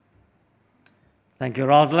Thank you,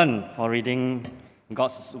 Rosalind, for reading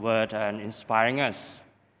God's word and inspiring us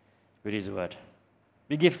with His word.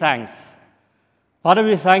 We give thanks. Father,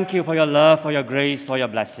 we thank you for your love, for your grace, for your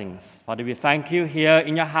blessings. Father, we thank you here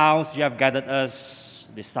in your house. You have gathered us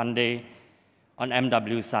this Sunday on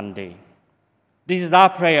MW Sunday. This is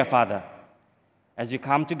our prayer, Father, as we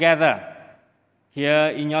come together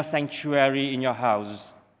here in your sanctuary, in your house,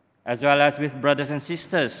 as well as with brothers and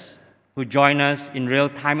sisters who join us in real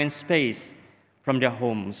time and space from their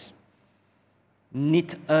homes.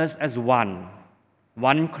 Knit us as one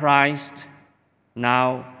in Christ,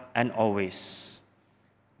 now and always.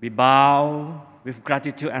 We bow with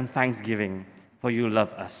gratitude and thanksgiving, for you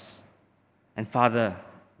love us. And Father,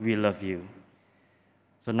 we love you.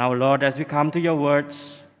 So now, Lord, as we come to your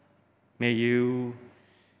words, may you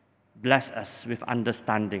bless us with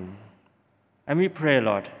understanding. And we pray,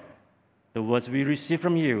 Lord, the words we receive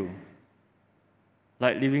from you,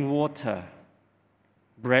 like living water,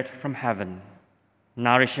 bread from heaven,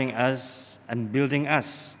 nourishing us and building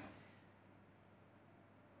us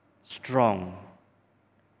strong,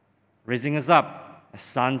 raising us up as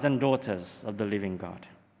sons and daughters of the living God.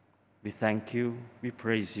 We thank you, we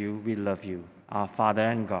praise you, we love you, our Father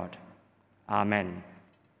and God. Amen.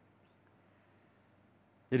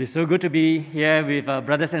 It is so good to be here with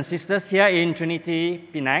brothers and sisters here in Trinity,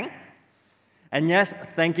 Penang. And yes,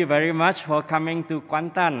 thank you very much for coming to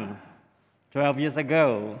Kuantan 12 years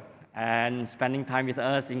ago and spending time with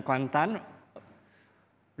us in Kuantan.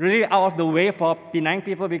 Really out of the way for Penang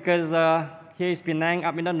people, because here is Penang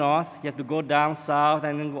up in the north. You have to go down south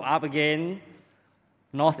and then go up again,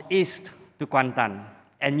 northeast to Kuantan.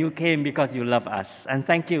 And you came because you love us. And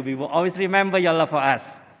thank you. We will always remember your love for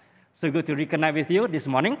us. So good to reconnect with you this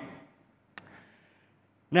morning.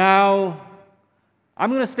 Now, I'm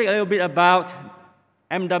going to speak a little bit about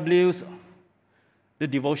MW's, the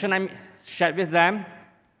devotion I shared with them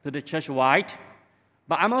to the church-wide.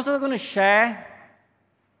 But I'm also going to share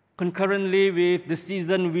concurrently with the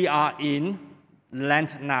season we are in,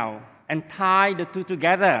 Lent now, and tie the two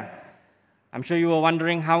together. I'm sure you were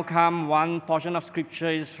wondering how come one portion of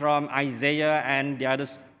Scripture is from Isaiah and the other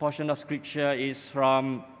portion of Scripture is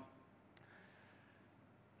from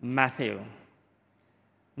Matthew.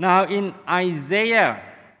 Now, in Isaiah,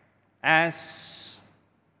 as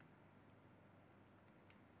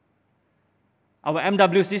our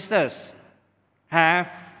MW sisters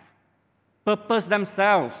have purposed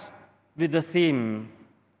themselves with the theme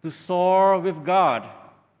to soar with God.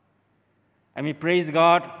 And we praise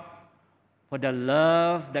God for the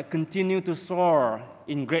love that continues to soar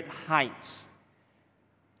in great heights.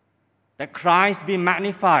 That Christ be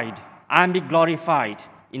magnified and be glorified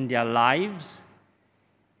in their lives,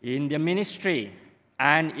 in their ministry,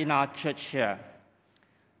 and in our church here.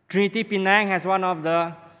 Trinity Penang has one of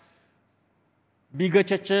the bigger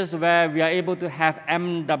churches where we are able to have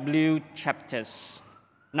MW chapters.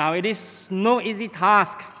 Now, it is no easy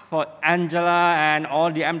task for Angela and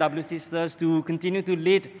all the MW sisters to continue to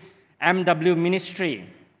lead MW ministry.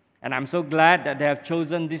 And I'm so glad that they have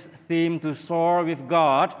chosen this theme to soar with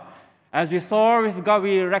God. As we soar with God,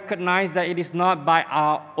 we recognize that it is not by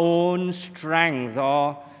our own strength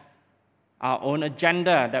or our own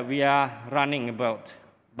agenda that we are running about,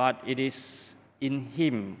 but it is in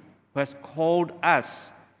Him who has called us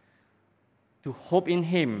to hope in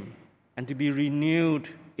Him and to be renewed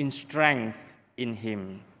in strength in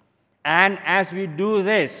Him. And as we do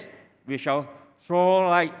this, we shall soar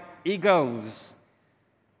like eagles.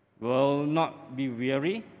 We will not be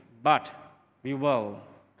weary, but we will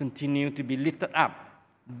continue to be lifted up,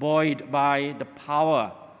 buoyed by the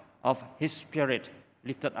power of His Spirit,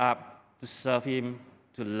 lifted up to serve Him,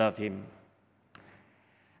 to love Him.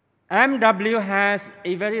 MW has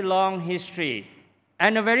a very long history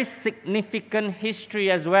and a very significant history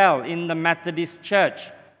as well in the Methodist Church.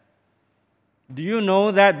 Do you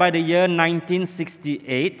know that by the year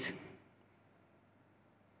 1968,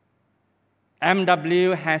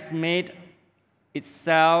 MW has made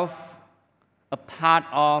itself a part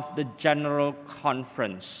of the General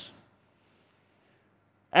Conference?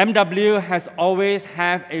 MW has always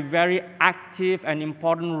had a very active and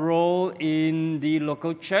important role in the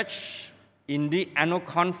local church, in the annual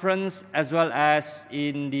conference, as well as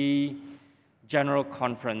in the General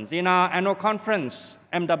Conference. In our annual conference,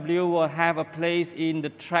 MW will have a place in the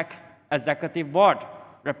track executive board,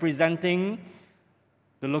 representing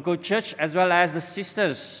the local church as well as the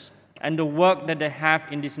sisters and the work that they have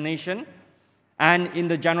in this nation. And in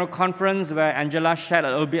the General Conference, where Angela shared a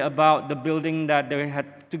little bit about the building that they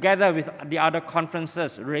had, together with the other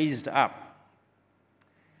conferences, raised up.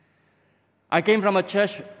 I came from a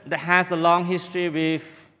church that has a long history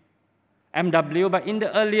with MW, but in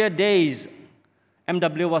the earlier days,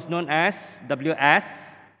 MW was known as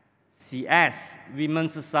WSCS,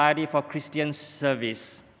 Women's Society for Christian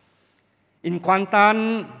Service. In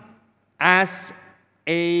Kuantan, as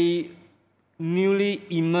a newly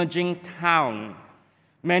emerging town,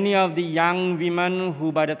 many of the young women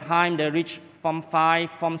who by the time they reach Form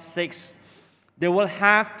 5, Form 6, they will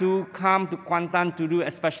have to come to Kuantan to do,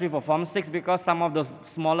 especially for Form 6, because some of those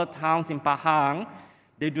smaller towns in Pahang,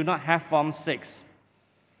 they do not have Form 6.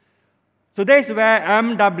 So that is where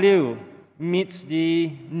MW meets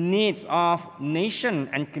the needs of nation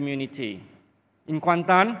and community. In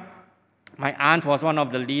Kuantan, my aunt was one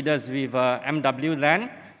of the leaders with MW then.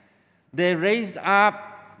 They raised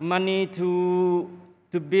up money to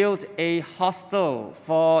build a hostel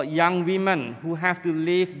for young women who have to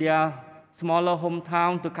leave their smaller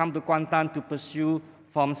hometown to come to Kuantan to pursue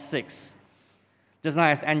Form 6. Just now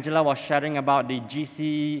as Angela was sharing about the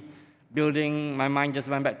GC building, my mind just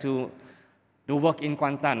went back to the work in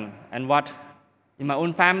Kuantan and what in my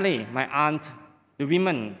own family, my aunt, the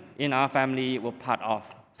women in our family were part of.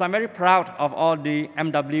 So I'm very proud of all the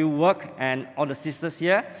MW work and all the sisters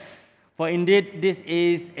here, for indeed this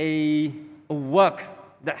is a work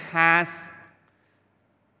that has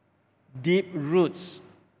deep roots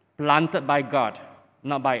planted by God,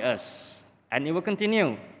 not by us. And it will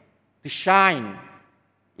continue to shine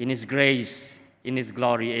in His grace, in His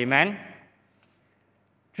glory. Amen.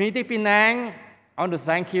 Trinity Penang, I want to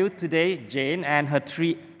thank you today, Jane, and her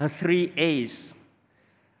three A's.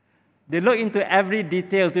 They look into every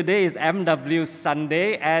detail. Today is MW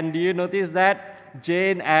Sunday, and do you notice that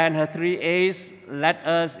Jane and her three A's led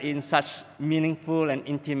us in such meaningful and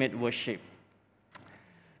intimate worship?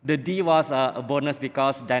 The D was a bonus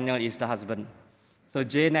because Daniel is the husband. So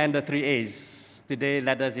Jane and the three A's today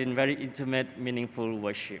led us in very intimate, meaningful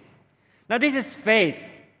worship. Now this is faith.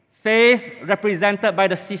 Faith represented by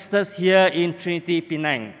the sisters here in Trinity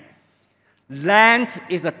Penang. Lent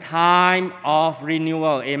is a time of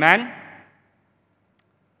renewal. Amen?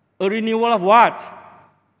 A renewal of what?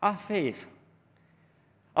 Our faith.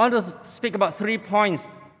 I want to speak about 3 points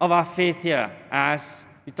of our faith here as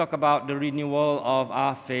we talk about the renewal of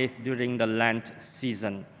our faith during the Lent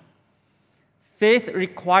season. Faith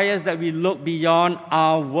requires that we look beyond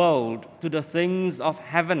our world to the things of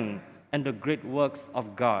heaven and the great works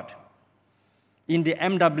of God. In the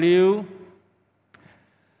MW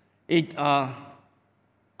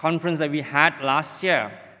conference that we had last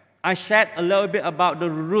year, I shared a little bit about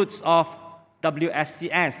the roots of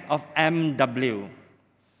WSCS, of MW.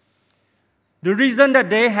 The reason that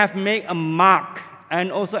they have made a mark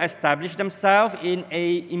and also established themselves in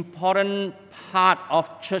an important part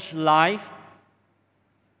of church life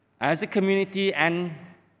as a community and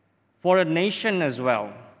for a nation as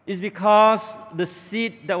well is because the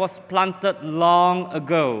seed that was planted long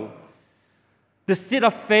ago, the seed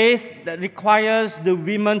of faith that requires the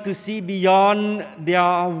women to see beyond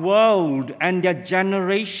their world and their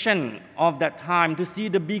generation of that time, to see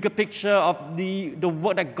the bigger picture of the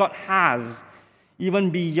work that God has, even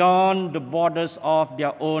beyond the borders of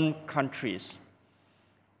their own countries.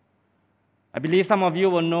 I believe some of you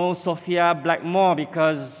will know Sophia Blackmore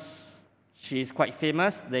because she is quite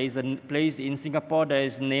famous. There is a place in Singapore that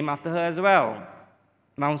is named after her as well,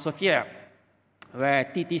 Mount Sophia, where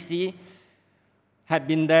TTC had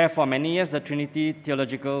been there for many years. The Trinity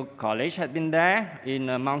Theological College had been there in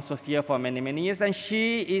Mount Sophia for many, many years. And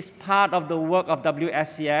she is part of the work of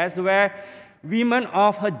WSCS, where women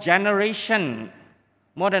of her generation,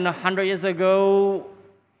 more than 100 years ago,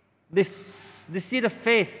 they see the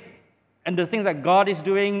faith and the things that God is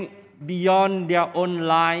doing beyond their own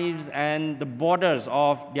lives and the borders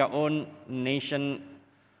of their own nation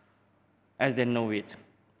as they know it.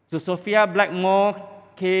 So Sophia Blackmore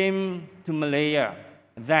came to Malaya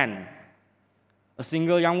then, a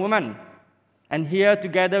single young woman, and here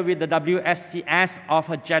together with the WSCS of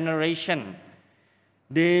her generation,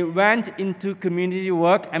 they went into community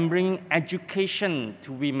work and bring education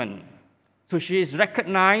to women. So she is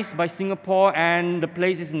recognized by Singapore, and the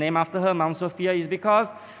place is named after her, Mount Sophia, is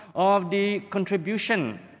because of the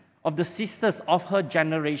contribution of the sisters of her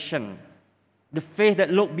generation, the faith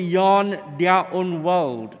that looked beyond their own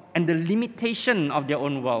world and the limitation of their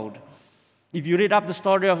own world. If you read up the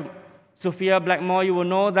story of Sophia Blackmore, you will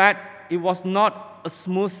know that it was not a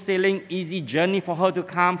smooth sailing, easy journey for her to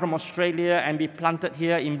come from Australia and be planted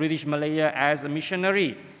here in British Malaya as a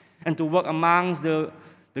missionary and to work amongst the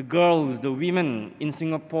girls, the women in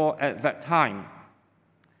Singapore at that time.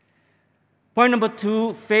 Point number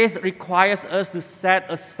 2, faith requires us to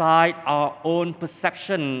set aside our own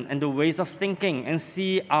perception and the ways of thinking and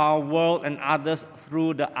see our world and others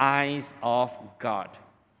through the eyes of God.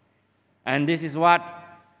 And this is what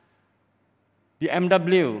the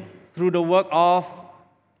MW, through the work of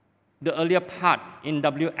the earlier part in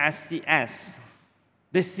WSCS,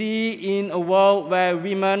 they see in a world where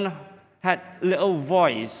women had little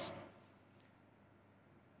voice,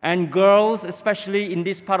 and girls, especially in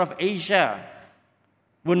this part of Asia,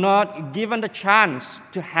 were not given the chance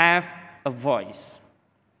to have a voice.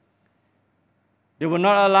 They were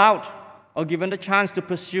not allowed or given the chance to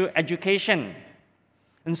pursue education.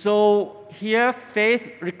 And so here, faith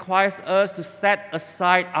requires us to set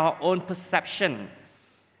aside our own perception.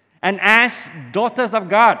 And as daughters of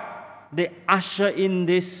God, they usher in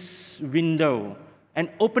this window and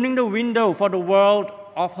opening the window for the world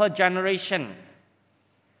of her generation.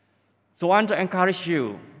 So I want to encourage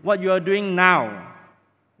you, what you are doing now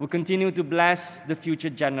will continue to bless the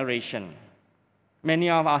future generation.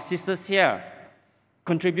 Many of our sisters here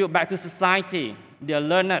contribute back to society. They are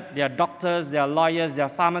learned, they are doctors, they are lawyers, they are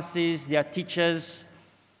pharmacists, they are teachers.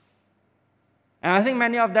 And I think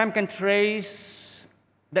many of them can trace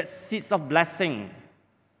that seeds of blessing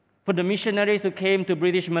for the missionaries who came to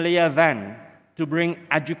British Malaya then to bring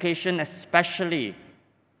education, especially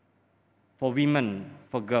for women,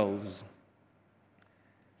 for girls.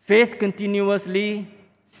 Faith continuously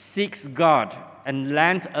seeks God, and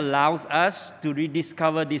Lent allows us to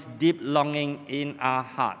rediscover this deep longing in our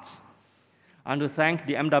hearts. I want to thank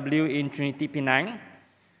the MW in Trinity Penang.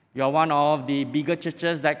 You are one of the bigger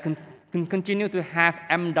churches that can continue to have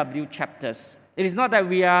MW chapters. It is not that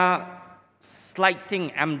we are slighting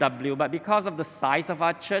MW, but because of the size of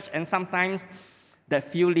our church, and sometimes that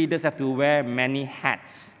few leaders have to wear many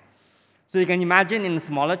hats. So you can imagine in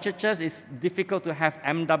smaller churches, it's difficult to have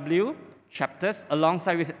MW chapters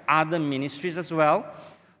alongside with other ministries as well.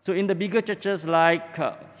 So in the bigger churches like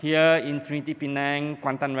here in Trinity Penang,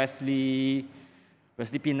 Kuantan Wesley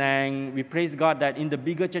Penang, we praise God that in the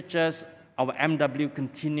bigger churches, our MW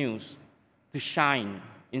continues to shine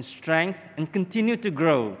in strength and continue to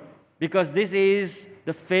grow, because this is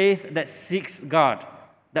the faith that seeks God,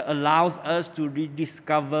 that allows us to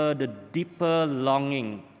rediscover the deeper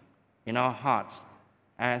longing in our hearts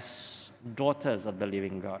as daughters of the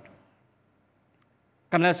living God.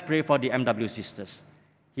 Come, let's pray for the MW sisters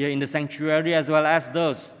here in the sanctuary, as well as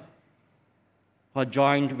those who are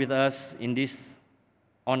joined with us in this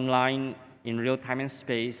online, in real time and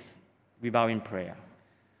space. We bow in prayer.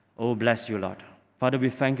 Oh, bless you, Lord. Father, we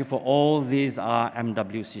thank you for all these are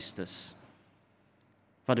MW sisters.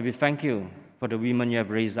 Father, we thank you for the women you have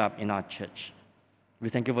raised up in our church. We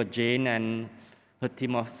thank you for Jane and her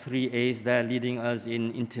team of 3As there leading us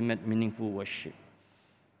in intimate, meaningful worship.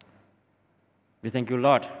 We thank you,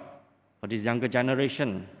 Lord, for this younger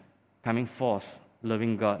generation coming forth,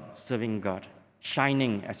 loving God, serving God,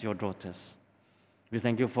 shining as your daughters. We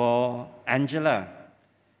thank you for Angela,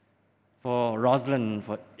 for Rosalind,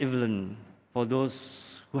 for Evelyn, for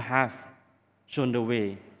those who have shown the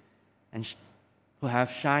way and who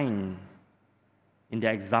have shined in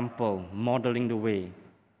their example, modeling the way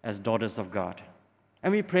as daughters of God.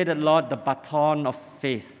 And we pray that, Lord, the baton of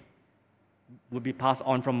faith will be passed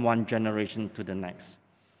on from one generation to the next.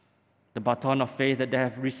 The baton of faith that they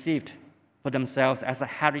have received for themselves as a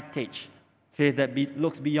heritage, faith that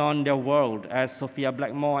looks beyond their world, as Sophia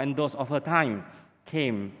Blackmore and those of her time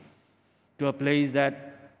came to a place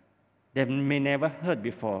that they may never heard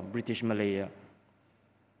before, British Malaya,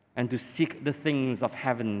 and to seek the things of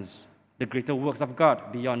heavens, the greater works of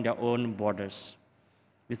God beyond their own borders.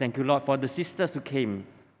 We thank you, Lord, for the sisters who came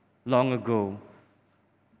long ago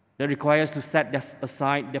that requires to set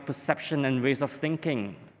aside their perception and ways of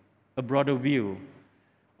thinking, a broader view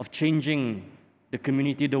of changing the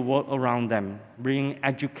community, the world around them, bringing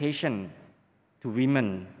education to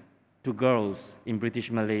women, to girls in British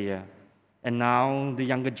Malaya, and now the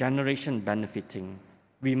younger generation benefiting,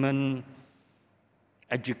 women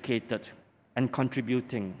educated and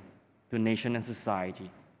contributing to nation and society.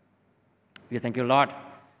 We thank you, Lord,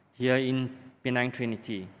 here in Penang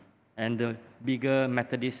Trinity and the bigger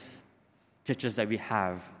Methodist churches that we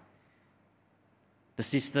have. The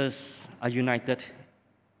sisters are united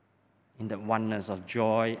in the oneness of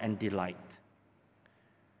joy and delight,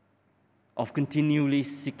 of continually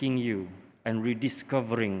seeking you and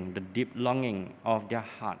rediscovering the deep longing of their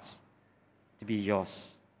hearts to be yours,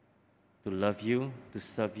 to love you, to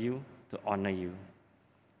serve you, to honor you.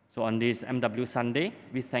 So on this MW Sunday,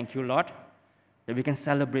 we thank you, Lord, that we can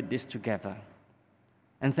celebrate this together.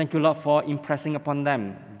 And thank you, Lord, for impressing upon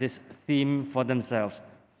them this theme for themselves.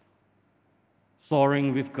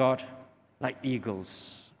 soaring with God like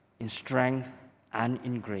eagles in strength and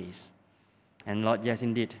in grace. And Lord, yes,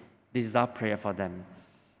 indeed, this is our prayer for them.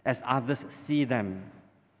 As others see them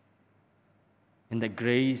in the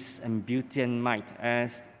grace and beauty and might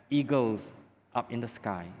as eagles up in the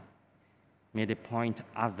sky, may they point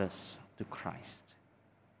others to Christ.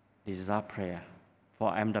 This is our prayer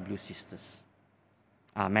for MW sisters.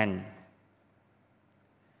 Amen.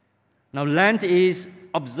 Now, Lent is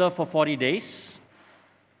observed for 40 days.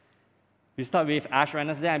 We start with Ash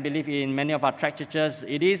Wednesday. I believe in many of our tract churches,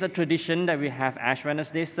 it is a tradition that we have Ash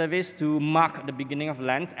Wednesday service to mark the beginning of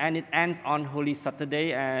Lent, and it ends on Holy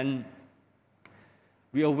Saturday, and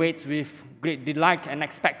we await with great delight and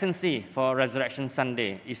expectancy for Resurrection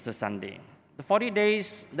Sunday, Easter Sunday. The 40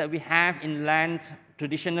 days that we have in Lent,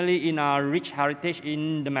 traditionally in our rich heritage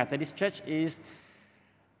in the Methodist Church, is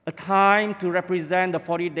a time to represent the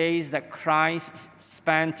 40 days that Christ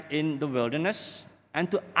spent in the wilderness and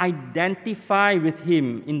to identify with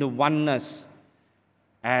him in the oneness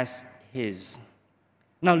as his.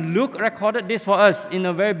 Now, Luke recorded this for us in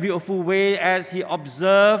a very beautiful way as he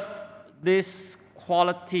observed this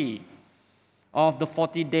quality of the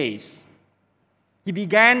 40 days. He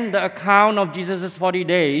began the account of Jesus' 40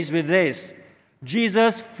 days with this: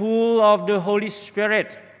 Jesus, full of the Holy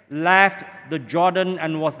Spirit, left the Jordan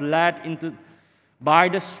and was led by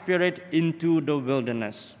the Spirit into the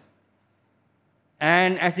wilderness.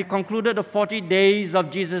 And as he concluded the 40 days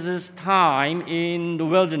of Jesus' time in the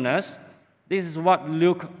wilderness, this is what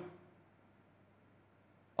Luke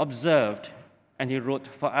observed and he wrote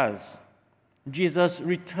for us. Jesus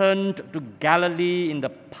returned to Galilee in the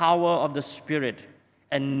power of the Spirit,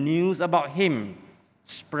 and news about him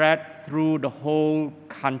spread through the whole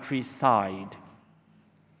countryside.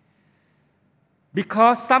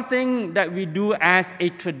 Because something that we do as a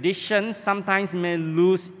tradition sometimes may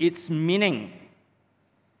lose its meaning.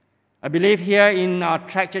 I believe here in our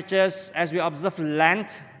tract churches, as we observe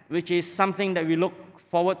Lent, which is something that we look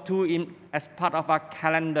forward to as part of our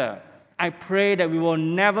calendar, I pray that we will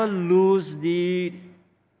never lose the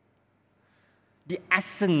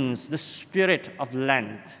essence, the spirit of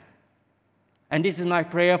Lent. And this is my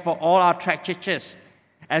prayer for all our tract churches.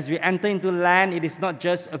 As we enter into Lent, it is not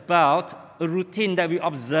just about a routine that we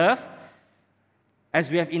observe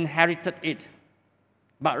as we have inherited it,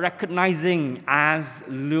 but recognizing, as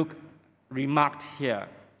Luke remarked here,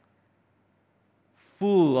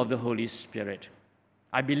 full of the Holy Spirit.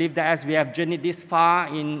 I believe that as we have journeyed this far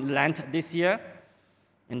in Lent this year,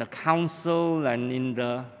 in the counsel and in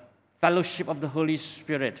the fellowship of the Holy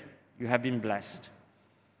Spirit, you have been blessed.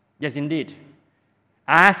 Yes, indeed.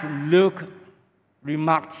 As Luke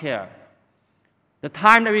remarked here, the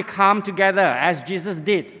time that we come together, as Jesus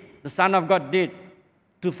did, the Son of God did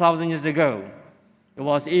 2,000 years ago, it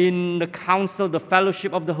was in the counsel, the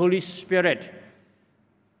fellowship of the Holy Spirit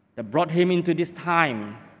that brought him into this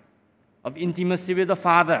time of intimacy with the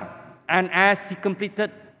Father. And as he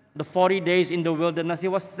completed the 40 days in the wilderness, he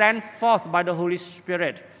was sent forth by the Holy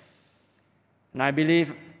Spirit. And I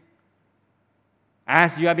believe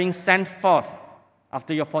as you are being sent forth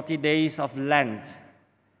after your 40 days of Lent,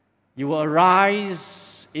 you will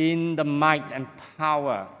arise in the might and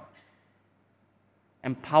power,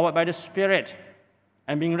 empowered by the Spirit,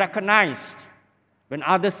 and being recognized. When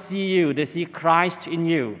others see you, they see Christ in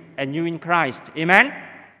you, and you in Christ. Amen?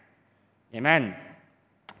 Amen.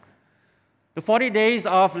 The 40 days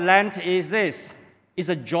of Lent is this. It's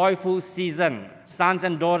a joyful season. Sons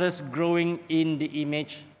and daughters growing in the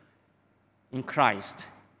image in Christ.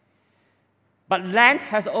 But Lent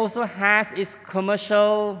also has its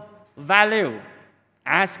commercial value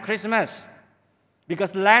as Christmas,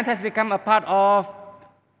 because Lent has become a part of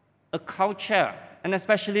a culture, and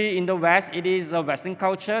especially in the West, it is a Western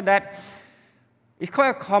culture that it's quite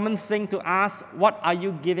a common thing to ask, what are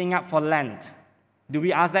you giving up for Lent? Do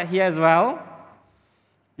we ask that here as well?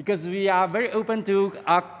 Because we are very open to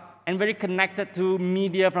and very connected to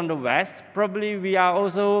media from the West. Probably we are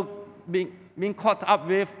also being caught up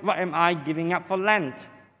with, what am I giving up for Lent?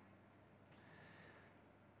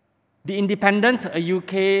 The Independent, a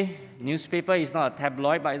UK newspaper, is not a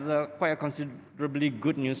tabloid, but it's quite a considerably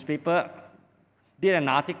good newspaper, did an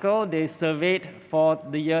article. They surveyed for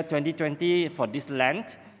the year 2020 for this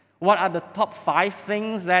Lent. What are the top 5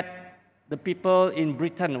 things that the people in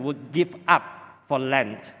Britain would give up for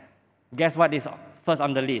Lent? Guess what is first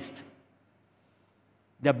on the list?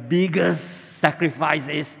 The biggest sacrifice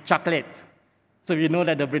is chocolate. So you know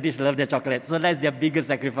that the British love their chocolate. So that's their biggest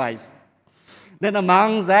sacrifice. Then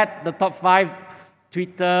amongst that, the top 5,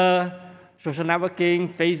 Twitter, social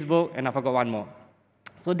networking, Facebook, and I forgot one more.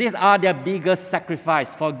 So these are their biggest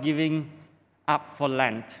sacrifice for giving up for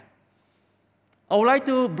Lent. I would like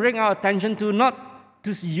to bring our attention to not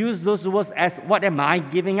to use those words as what am I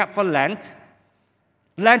giving up for Lent.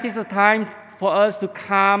 Lent is a time for us to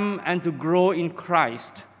come and to grow in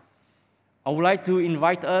Christ. I would like to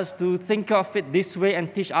invite us to think of it this way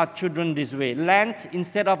and teach our children this way. Lent,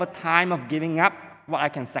 instead of a time of giving up what I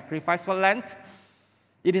can sacrifice for Lent,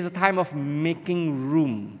 it is a time of making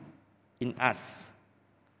room in us.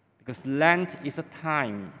 Because Lent is a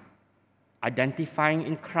time identifying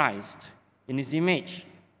in Christ, in His image,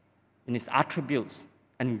 in His attributes,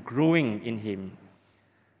 and growing in Him.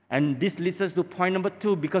 And this leads us to point number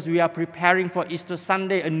 2, because we are preparing for Easter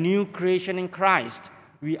Sunday, a new creation in Christ.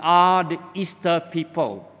 We are the Easter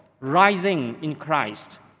people, rising in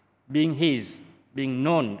Christ, being His, being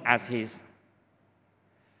known as His.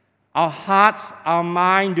 Our hearts, our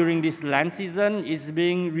mind during this Lent season is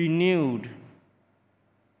being renewed,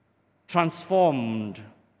 transformed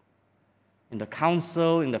in the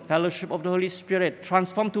counsel, in the fellowship of the Holy Spirit.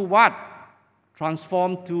 Transformed to what?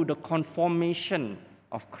 Transformed to the conformation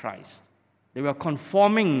of Christ. They were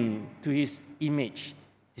conforming to His image,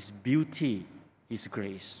 His beauty, His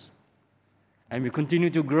grace. And we continue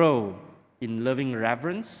to grow in loving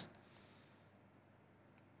reverence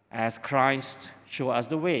as Christ showed us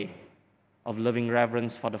the way of loving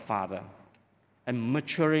reverence for the Father, and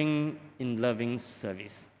maturing in loving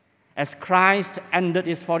service. As Christ ended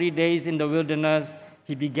His 40 days in the wilderness,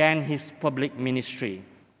 He began His public ministry.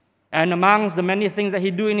 And amongst the many things that He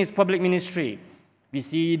did in His public ministry, we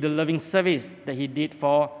see the loving service that He did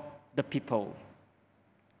for the people.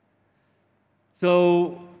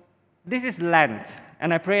 So this is Lent,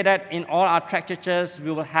 and I pray that in all our tract churches, we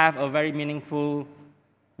will have a very meaningful,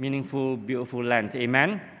 beautiful Lent.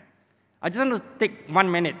 Amen? I just want to take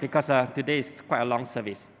 1 minute because today is quite a long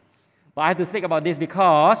service. But I have to speak about this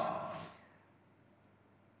because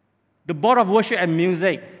the Board of Worship and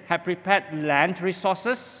Music have prepared Lent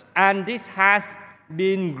resources, and this has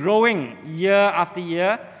been growing year after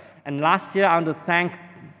year. And last year, I want to thank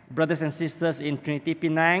brothers and sisters in Trinity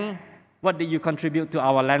Penang. What did you contribute to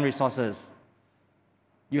our Lent resources?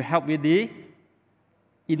 You helped with the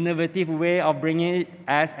innovative way of bringing it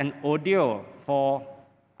as an audio for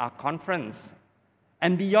our conference.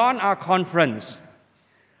 And beyond our conference,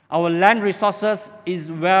 our Lent resources is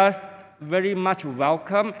very much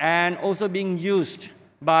welcome and also being used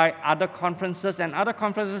by other conferences, and other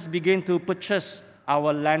conferences begin to purchase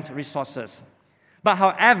our Lent resources. But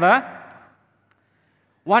however,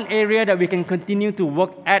 one area that we can continue to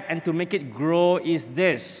work at and to make it grow is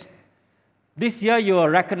this. This year, you will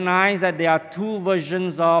recognize that there are 2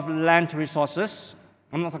 versions of Lent resources.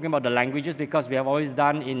 I'm not talking about the languages because we have always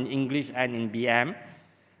done in English and in BM.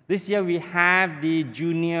 This year, we have the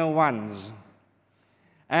junior ones.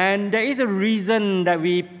 And there is a reason that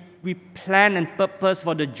we plan and purpose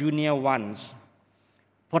for the junior ones.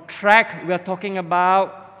 For track, we are talking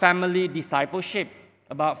about family discipleship,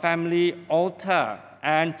 about family altar,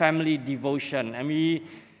 and family devotion. And we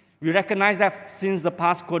recognize that since the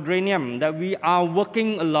past quadrennium, that we are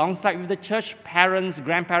working alongside with the church, parents,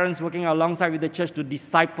 grandparents working alongside with the church to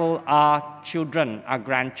disciple our children, our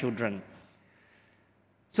grandchildren.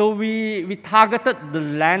 So we targeted the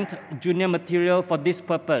Lent junior material for this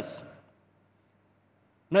purpose.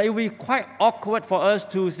 Now, it will be quite awkward for us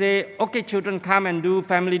to say, okay, children, come and do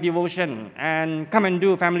family devotion and come and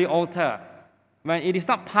do family altar, when it is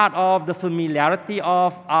not part of the familiarity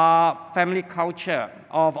of our family culture,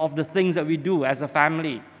 of the things that we do as a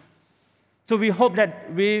family. So we hope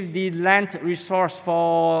that with the Lent resource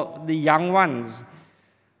for the young ones,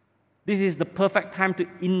 this is the perfect time to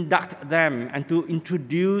induct them and to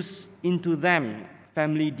introduce into them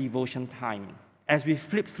family devotion time. As we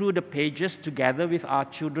flip through the pages together with our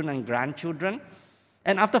children and grandchildren.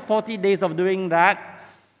 And after 40 days of doing that,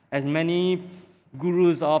 as many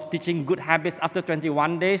gurus of teaching good habits, after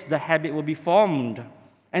 21 days, the habit will be formed.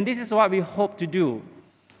 And this is what we hope to do.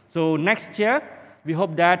 So next year, we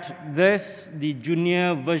hope that the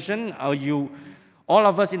junior version, all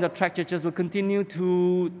of us in the tract churches will continue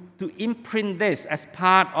to imprint this as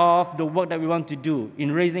part of the work that we want to do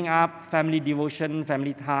in raising up family devotion,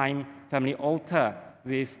 family time, family altar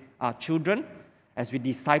with our children as we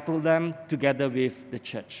disciple them together with the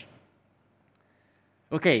church.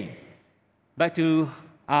 Okay, back to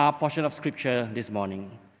our portion of scripture this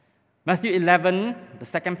morning. Matthew 11, the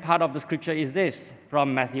second part of the scripture is this,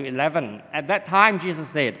 from Matthew 11. At that time, Jesus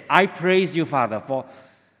said, I praise you, Father,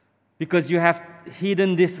 because you have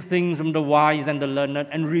hidden these things from the wise and the learned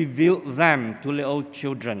and revealed them to little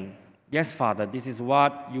children. Yes, Father, this is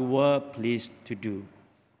what you were pleased to do.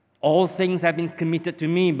 All things have been committed to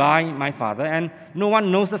me by my Father, and no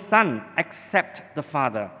one knows the Son except the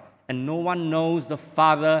Father, and no one knows the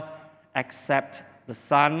Father except the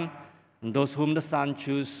Son, and those whom the Son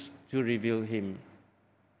chooses to reveal him.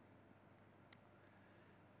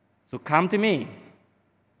 So come to me,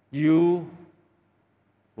 you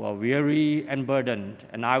who are weary and burdened,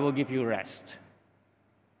 and I will give you rest.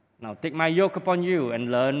 Now take my yoke upon you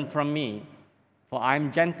and learn from me, for I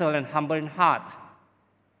am gentle and humble in heart,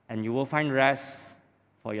 and you will find rest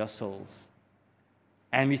for your souls.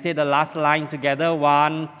 And we say the last line together,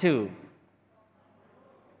 1, 2.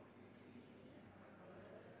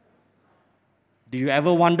 Do you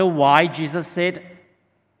ever wonder why Jesus said,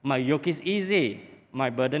 my yoke is easy, my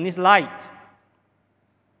burden is light?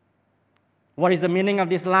 What is the meaning of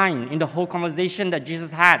this line in the whole conversation that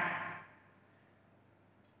Jesus had?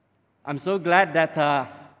 I'm so glad that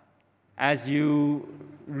as you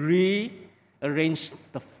rearrange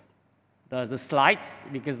the slides,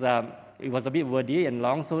 because it was a bit wordy and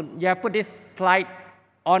long, so yeah, put this slide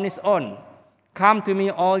on its own. Come to me,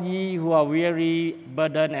 all ye who are weary,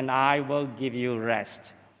 burdened, and I will give you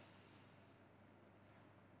rest.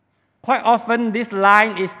 Quite often, this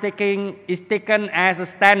line is taken as a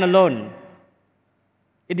standalone.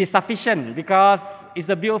 It is sufficient because it's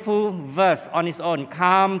a beautiful verse on its own.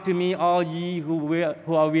 Come to me, all ye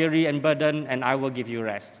who are weary and burdened, and I will give you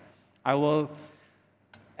rest. I will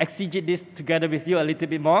exegete this together with you a little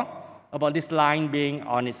bit more about this line being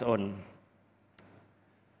on its own.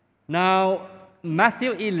 Now,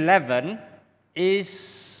 Matthew 11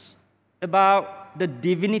 is about the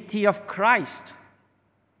divinity of Christ.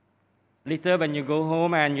 Later, when you go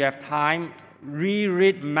home and you have time,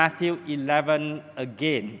 reread Matthew 11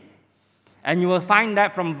 again. And you will find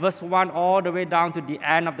that from verse 1 all the way down to the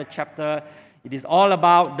end of the chapter, it is all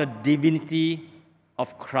about the divinity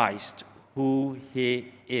of Christ, who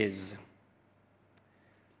he is.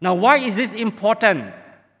 Now, why is this important?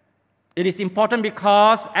 It is important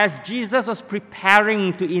because as Jesus was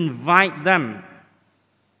preparing to invite them,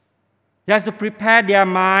 he has to prepare their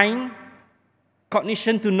mind,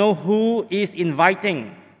 cognition to know who is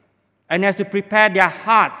inviting, and has to prepare their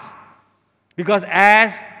hearts, because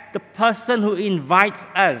as the person who invites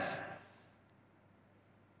us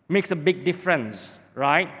makes a big difference,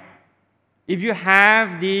 right? If you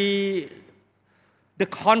have the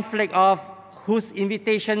conflict of whose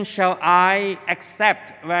invitation shall I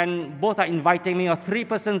accept when both are inviting me or three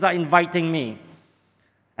persons are inviting me,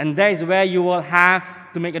 and that is where you will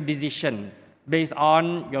have to make a decision based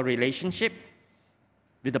on your relationship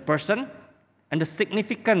with the person and the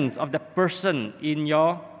significance of the person in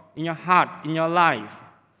your heart, in your life.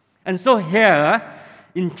 And so here,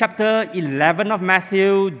 in chapter 11 of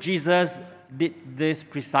Matthew, Jesus did this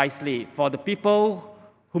precisely for the people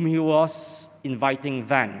whom he was inviting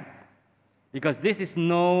then. Because this is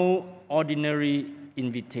no ordinary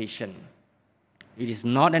invitation. It is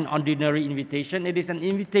not an ordinary invitation. It is an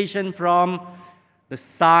invitation from the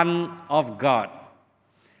Son of God.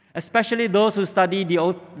 Especially those who study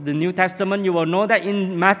the New Testament, you will know that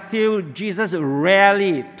in Matthew, Jesus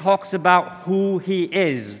rarely talks about who he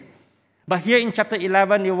is. But here in chapter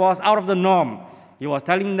 11, it was out of the norm. He was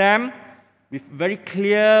telling them with very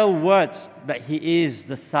clear words that he is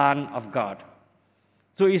the Son of God.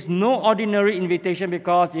 So it's no ordinary invitation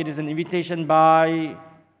because it is an invitation by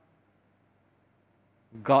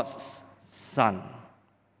God's Son.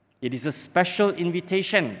 It is a special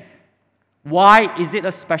invitation. Why is it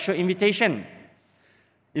a special invitation?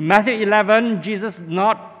 In Matthew 11, Jesus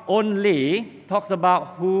not only talks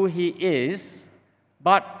about who he is,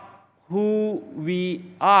 but who we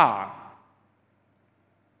are.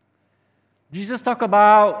 Jesus talked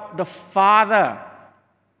about the Father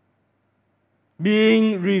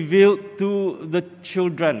being revealed to the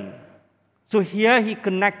children. So here he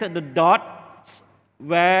connected the dots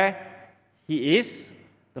where he is,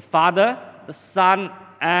 the Father, the Son,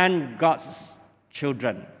 and God's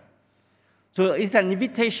children. So it's an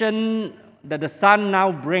invitation that the Son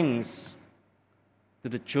now brings to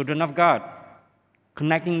the children of God,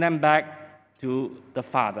 connecting them back to the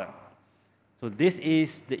Father. So this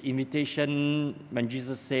is the invitation when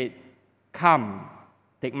Jesus said, "Come,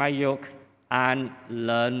 take my yoke and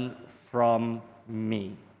learn from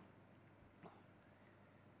me."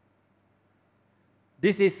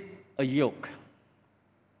 This is a yoke.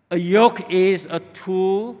 A yoke is a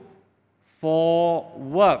tool for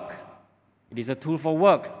work. It is a tool for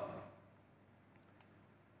work.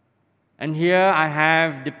 And here I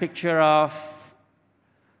have the picture of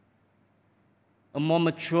a more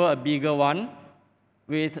mature, a bigger one,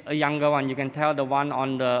 with a younger one. You can tell the one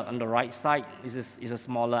on the right side is a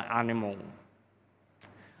smaller animal.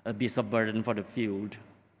 a beast of burden for the field.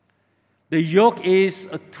 The yoke is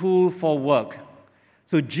a tool for work.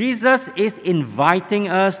 So Jesus is inviting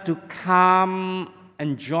us to come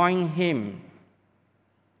and join him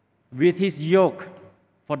with his yoke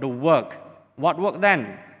for the work. What work then?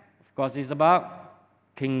 Of course, it's about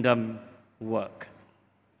kingdom work.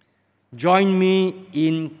 Join me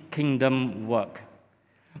in kingdom work.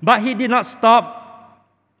 But he did not stop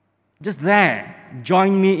just there.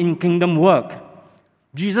 Join me in kingdom work.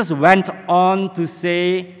 Jesus went on to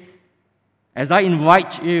say, as I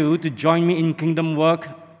invite you to join me in kingdom work,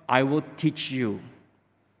 I will teach you.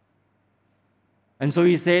 And so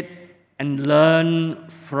he said, and learn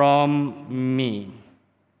from me.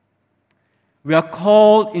 We are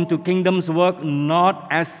called into kingdom's work not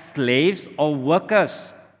as slaves or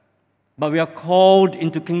workers, but we are called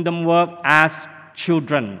into kingdom work as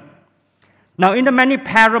children. Now, in the many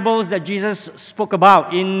parables that Jesus spoke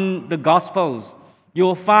about in the Gospels,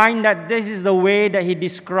 you'll find that this is the way that he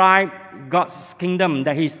described God's kingdom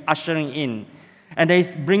that he's ushering in. And that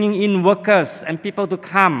he's bringing in workers and people to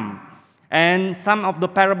come. And some of the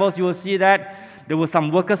parables you will see that there were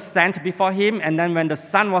some workers sent before him, and then when the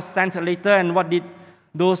son was sent later, and what did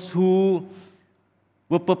those who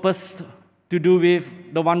were purposed to do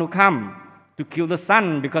with the one who come? To kill the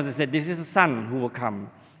son, because they said, this is the son who will come.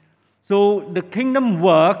 So the kingdom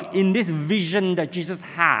work in this vision that Jesus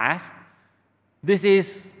had, this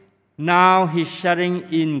is now he's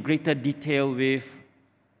sharing in greater detail with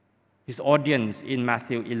his audience in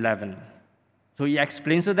Matthew 11. So he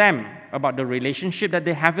explains to them about the relationship that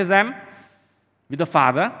they have with them, with the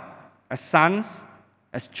Father, as sons,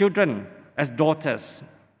 as children, as daughters.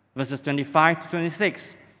 Verses 25 to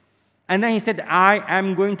 26. And then he said, I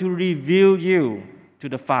am going to reveal you to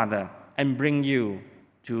the Father and bring you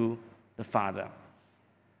to the Father.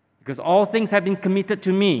 Because all things have been committed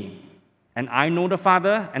to me. And I know the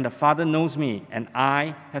Father, and the Father knows me, and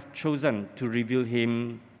I have chosen to reveal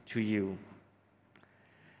him to you.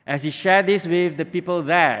 As he shared this with the people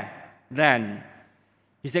there, then,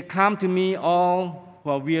 he said, come to me all who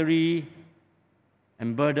are weary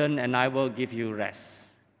and burdened, and I will give you rest.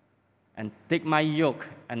 And take my yoke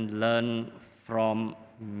and learn from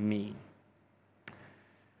me.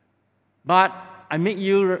 But I make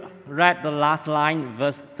you read the last line,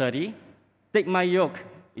 verse 30. Take my yoke.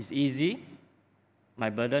 It's easy. My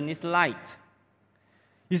burden is light.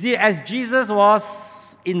 You see, as Jesus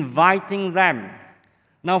was inviting them,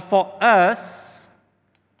 now for us,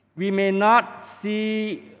 we may not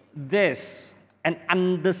see this and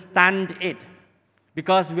understand it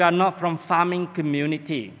because we are not from farming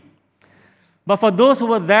community. But for those who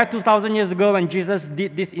were there 2,000 years ago when Jesus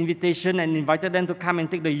did this invitation and invited them to come and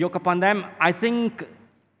take the yoke upon them, I think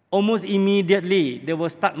almost immediately they will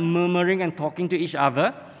start murmuring and talking to each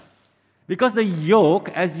other. Because the yoke,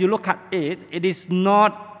 as you look at it, it is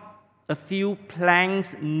not a few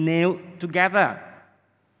planks nailed together.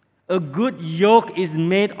 A good yoke is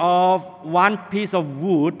made of one piece of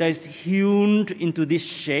wood that is hewn into this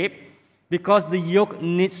shape because the yoke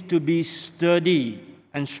needs to be sturdy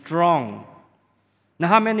and strong. Now,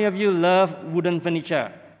 how many of you love wooden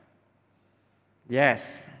furniture?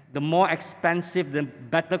 Yes. The more expensive, the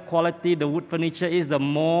better quality the wood furniture is, the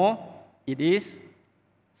more it is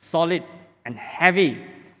solid and heavy.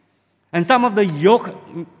 And some of the yoke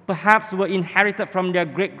perhaps were inherited from their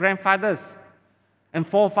great-grandfathers and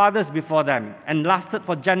forefathers before them and lasted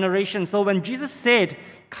for generations. So when Jesus said,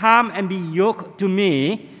 come and be yoked to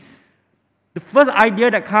me, the first idea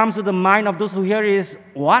that comes to the mind of those who hear is,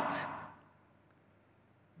 what?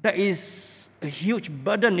 That is a huge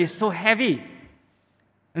burden, it's so heavy.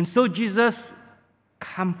 And so Jesus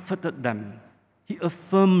comforted them. He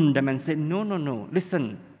affirmed them and said, no,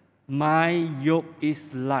 listen, my yoke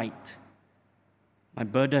is light. My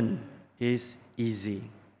burden is easy.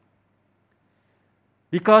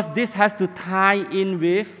 Because this has to tie in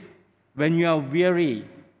with, when you are weary,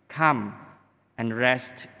 come and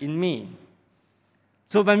rest in me.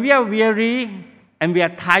 So when we are weary and we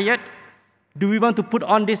are tired, do we want to put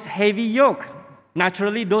on this heavy yoke?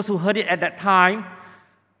 Naturally, those who heard it at that time,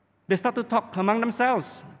 they start to talk among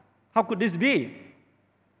themselves. How could this be?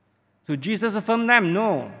 So Jesus affirmed them,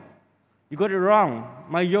 no, you got it wrong.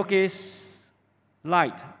 My yoke is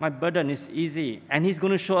light. My burden is easy. And he's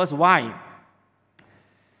going to show us why.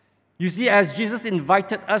 You see, as Jesus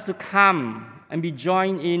invited us to come and be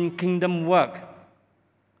joined in kingdom work,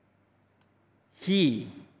 he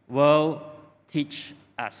will teach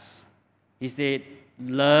us. He said,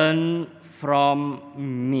 learn from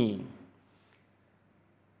me.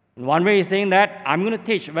 In one way, he's saying that I'm going to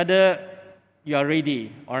teach whether you are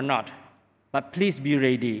ready or not. But please be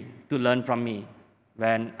ready to learn from me.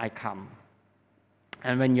 when I come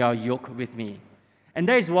and when you are yoked with me. And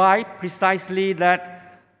that is why precisely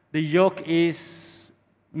that the yoke is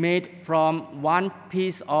made from one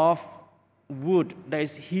piece of wood that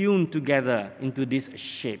is hewn together into this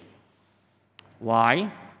shape.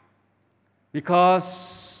 Why?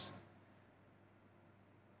 Because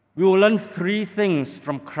we will learn three things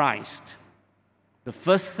from Christ. The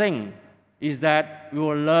first thing is that we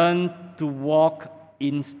will learn to walk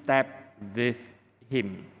in step with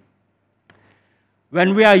Him.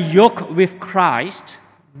 When we are yoked with Christ,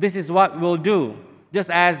 this is what we'll do. Just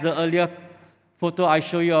as the earlier photo I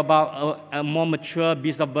showed you about a more mature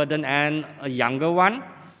beast of burden and a younger one,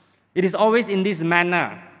 it is always in this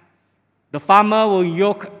manner. The farmer will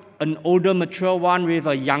yoke an older, mature one with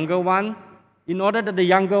a younger one, in order that the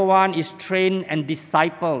younger one is trained and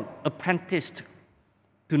discipled, apprenticed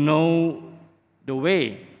to know the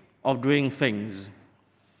way of doing things.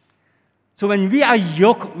 So when we are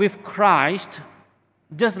yoked with Christ,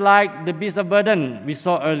 just like the beast of burden we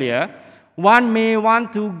saw earlier, one may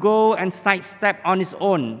want to go and sidestep on its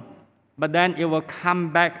own, but then it will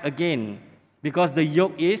come back again because the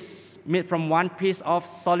yoke is made from one piece of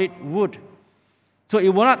solid wood. So it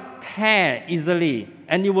will not tear easily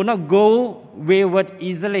and it will not go wayward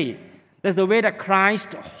easily. That's the way that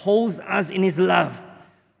Christ holds us in His love,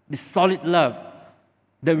 the solid love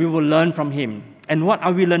that we will learn from Him. And what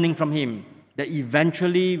are we learning from Him? That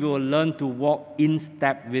eventually we will learn to walk in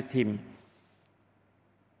step with Him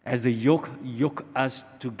as the yoke us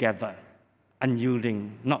together,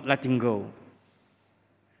 unyielding, not letting go.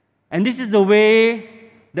 And this is the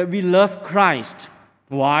way that we love Christ.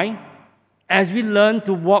 Why? As we learn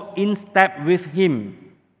to walk in step with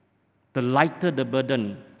Him, the lighter the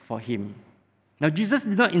burden for Him. Now, Jesus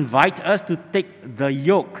did not invite us to take the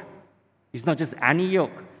yoke. It's not just any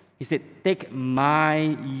yoke. He said, take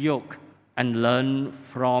my yoke and learn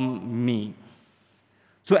from me.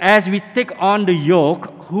 So as we take on the yoke,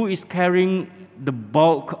 who is carrying the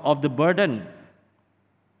bulk of the burden?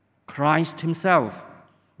 Christ Himself.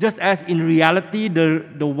 Just as in reality,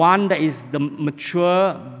 the one that is the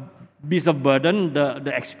mature beast of burden,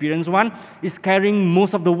 the experienced one, is carrying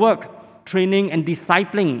most of the work, training and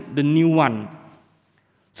discipling the new one.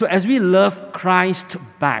 So as we love Christ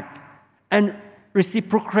back and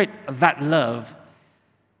reciprocate that love,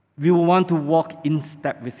 we will want to walk in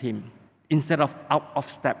step with Him instead of out of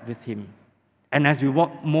step with Him. And as we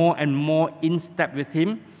walk more and more in step with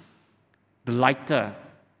Him, the lighter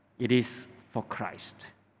it is for Christ.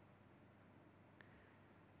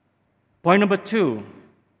 Point number 2,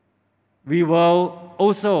 we will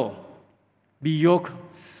also be yoked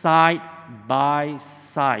side by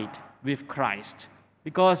side with Christ,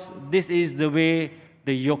 because this is the way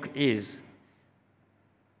the yoke is,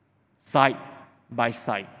 side by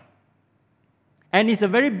side. And it's a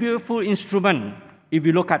very beautiful instrument if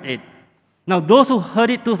you look at it. Now, those who heard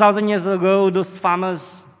it 2,000 years ago, those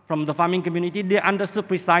farmers from the farming community, they understood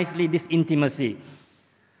precisely this intimacy.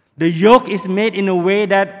 The yoke is made in a way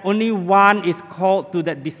that only one is called to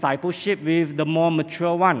that discipleship with the more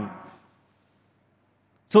mature one.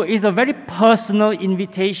 So it's a very personal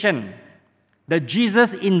invitation that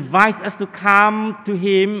Jesus invites us to come to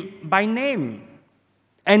Him by name.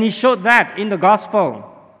 And He showed that in the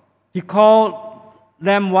gospel. He called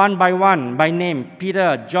them one by one by name: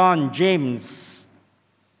 Peter, John, James.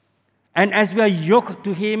 And as we are yoked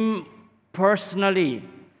to Him personally,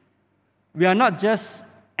 we are not just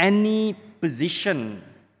any position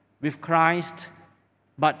with Christ,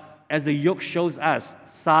 but as the yoke shows us,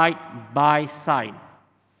 side by side.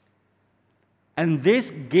 And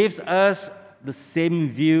this gives us the same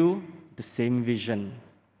view, the same vision.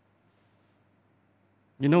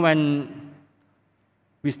 You know, when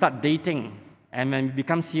we start dating and when we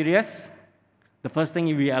become serious, the first thing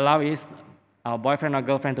we allow is our boyfriend or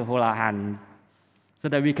girlfriend to hold our hand so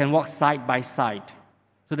that we can walk side by side,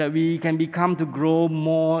 so that we can become to grow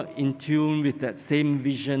more in tune with that same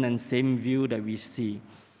vision and same view that we see.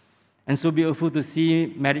 And so beautiful to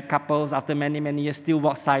see married couples after many, many years still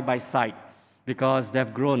walk side by side because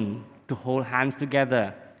they've grown to hold hands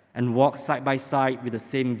together and walk side by side with the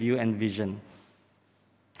same view and vision.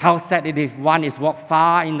 How sad it is if one is walked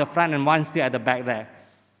far in the front and one still at the back there.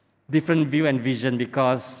 Different view and vision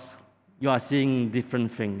because you are seeing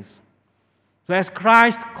different things. So as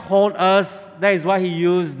Christ called us, that is why He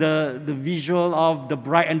used the visual of the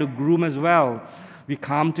bride and the groom as well. We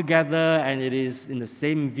come together and it is in the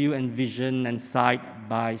same view and vision and side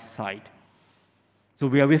by side. So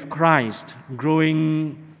we are with Christ,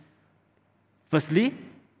 growing, firstly,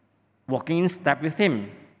 walking in step with Him,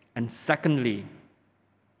 and secondly,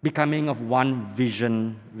 becoming of one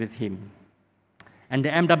vision with Him. And the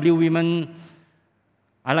MW women,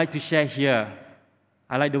 I like to share here.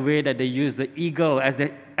 I like the way that they use the eagle. As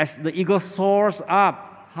the eagle soars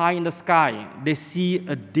up high in the sky, they see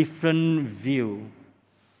a different view.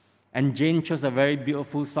 And Jane chose a very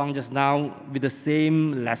beautiful song just now with the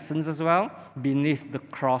same lessons as well, Beneath the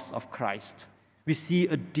Cross of Christ. We see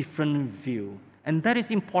a different view. And that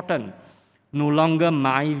is important. No longer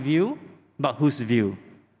my view, but whose view?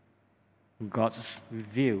 God's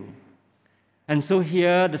view. And so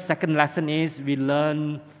here, the second lesson is we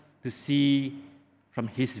learn to see from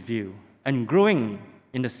His view and growing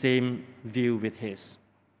in the same view with His.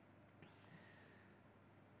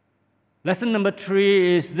 Lesson number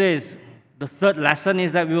 3 is this. The third lesson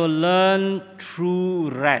is that we will learn true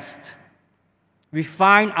rest. We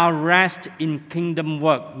find our rest in kingdom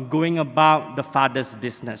work, going about the Father's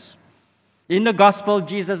business. In the gospel,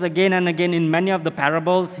 Jesus again and again in many of the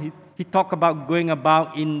parables, he talked about going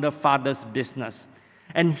about in the Father's business.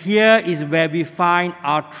 And here is where we find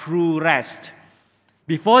our true rest.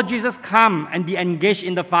 Before Jesus come and be engaged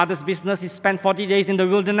in the Father's business, He spent 40 days in the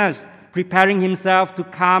wilderness, preparing Himself to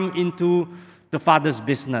come into the Father's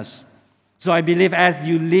business. So I believe as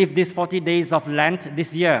you live these 40 days of Lent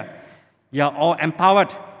this year, you are all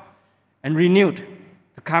empowered and renewed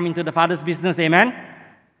to come into the Father's business. Amen?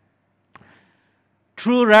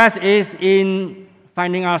 True rest is in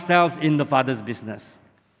finding ourselves in the Father's business.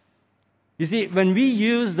 You see, when we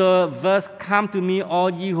use the verse, "Come to me, all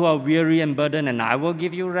ye who are weary and burdened, and I will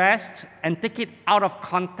give you rest," and take it out of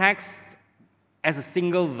context as a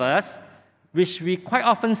single verse, which we quite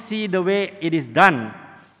often see the way it is done,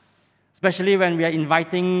 especially when we are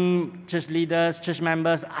inviting church leaders, church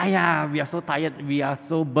members. We are so tired, we are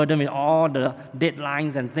so burdened with all the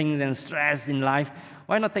deadlines and things and stress in life.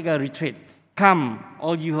 Why not take a retreat? Come,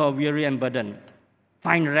 all you who are weary and burdened.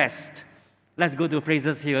 Find rest. Let's go to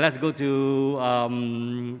Fraser's Hill. Let's go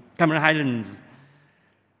to Cameron Highlands.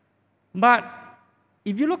 But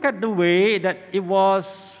if you look at the way that it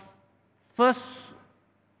was first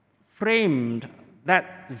framed,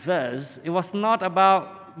 that verse, it was not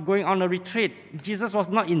about going on a retreat. Jesus was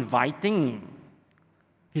not inviting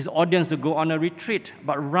His audience to go on a retreat,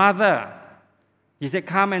 but rather, He said,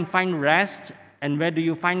 "Come and find rest." And where do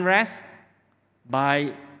you find rest?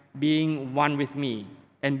 By being one with me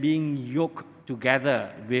and being yoked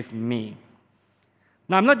together with me.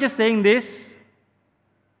 Now, I'm not just saying this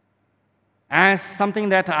as something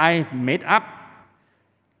that I made up.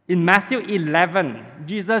 In Matthew 11,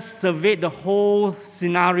 Jesus surveyed the whole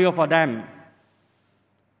scenario for them.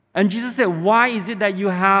 And Jesus said, "Why is it that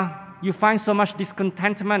you find so much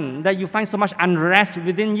discontentment, that you find so much unrest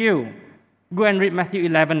within you?" Go and read Matthew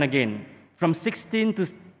 11 again. From 16 to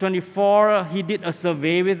 24, He did a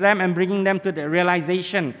survey with them and bringing them to the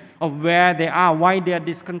realization of where they are, why they are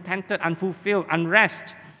discontented, unfulfilled,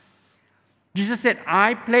 unrest. Jesus said,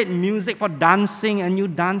 "I played music for dancing and you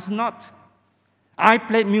dance not. I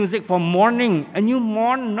played music for mourning and you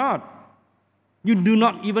mourn not. You do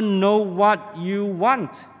not even know what you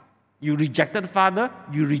want. You rejected the Father,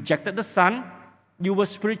 you rejected the Son, you were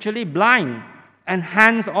spiritually blind, and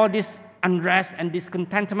hence all this unrest and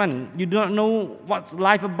discontentment. You do not know what's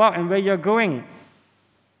life about and where you're going."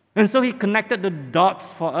 And so He connected the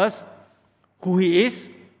dots for us, who He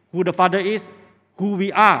is, who the Father is, who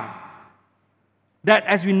we are. That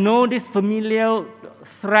as we know this familial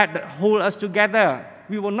thread that holds us together,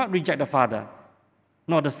 we will not reject the Father,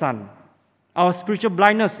 nor the Son. Our spiritual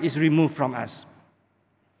blindness is removed from us.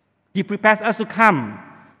 He prepares us to come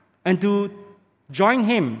and to join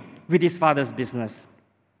Him with His Father's business.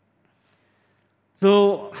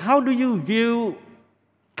 So how do you view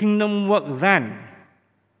kingdom work then?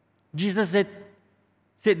 Jesus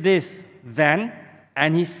said this then,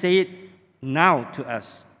 and He said now to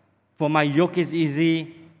us. "For my yoke is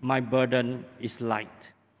easy, my burden is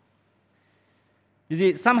light." You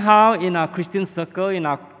see, somehow in our Christian circle, in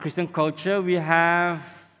our Christian culture, we have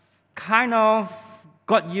kind of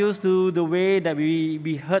got used to the way that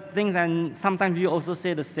we heard things, and sometimes we also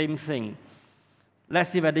say the same thing. Let's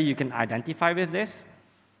see whether you can identify with this.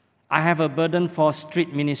 I have a burden for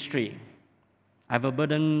street ministry. I have a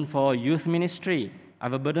burden for youth ministry. I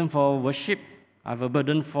have a burden for worship. I have a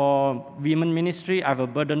burden for women ministry. I have a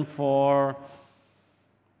burden for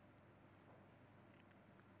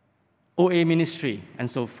OA ministry, and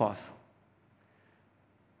so forth.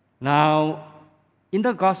 Now, in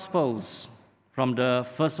the Gospels, from the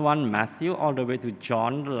first one, Matthew, all the way to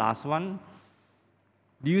John, the last one,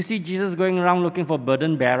 do you see Jesus going around looking for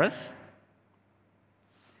burden bearers?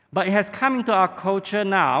 But it has come into our culture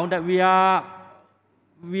now that we are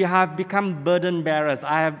we have become burden bearers.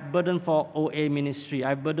 I have burden for OA ministry. I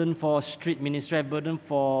have burden for street ministry. I have burden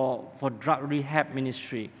for drug rehab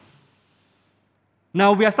ministry.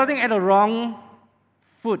 Now we are starting at the wrong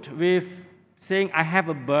foot with saying, I have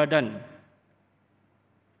a burden.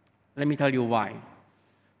 Let me tell you why.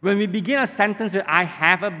 When we begin a sentence with I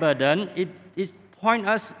have a burden, it points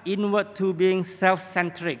us inward to being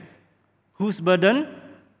self-centric. Whose burden?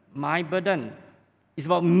 My burden. It's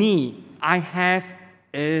about me. I have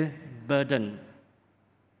a burden.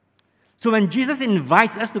 So when Jesus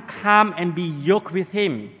invites us to come and be yoked with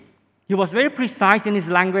him, he was very precise in his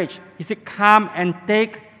language. He said, come and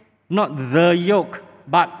take not the yoke,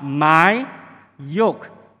 but my yoke.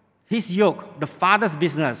 His yoke, the Father's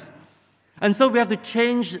business. And so we have to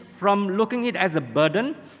change from looking at it as a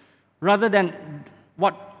burden, rather than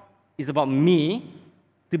what is about me,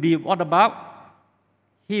 to be what about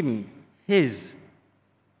him, his.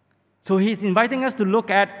 So he's inviting us to look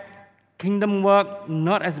at kingdom work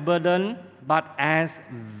not as burden, but as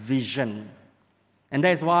vision. And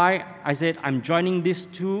that is why I said I'm joining these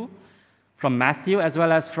two from Matthew as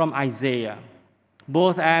well as from Isaiah,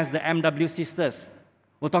 both as the MW sisters.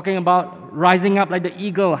 We're talking about rising up like the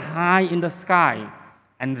eagle high in the sky.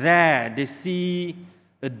 And there they see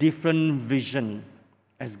a different vision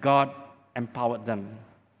as God empowered them.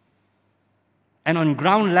 And on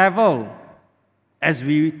ground level, as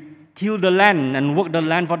we till the land and work the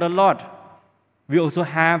land for the Lord, we also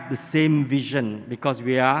have the same vision because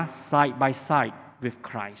we are side by side with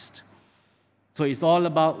Christ. So it's all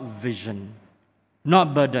about vision,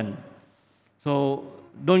 not burden. So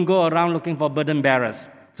don't go around looking for burden bearers.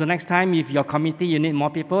 So next time, if your committee, you need more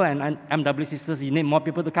people, and MW sisters, you need more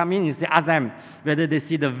people to come in, you say, ask them whether they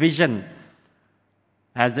see the vision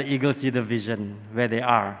as the eagles see the vision where they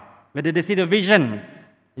are. Whether they see the vision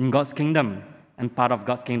in God's kingdom and part of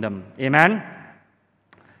God's kingdom. Amen?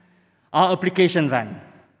 Our application then.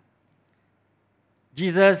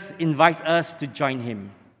 Jesus invites us to join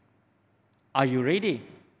him. Are you ready?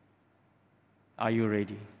 Are you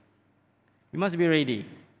ready? We must be ready,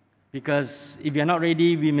 because if we are not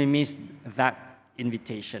ready, we may miss that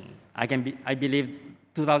invitation. I believe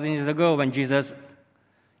 2,000 years ago when Jesus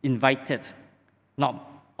invited, not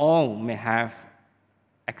all may have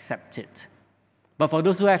accepted. But for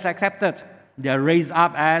those who have accepted, they are raised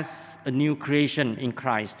up as a new creation in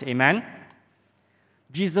Christ. Amen?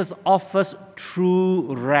 Jesus offers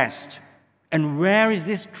true rest. And where is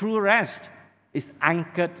this true rest? It's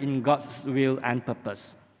anchored in God's will and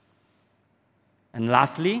purpose. And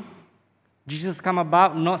lastly, Jesus come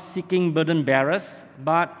about not seeking burden bearers,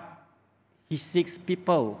 but he seeks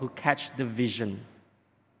people who catch the vision.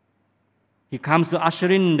 He comes to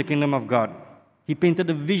usher in the kingdom of God. He painted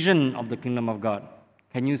the vision of the kingdom of God.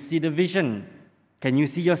 Can you see the vision? Can you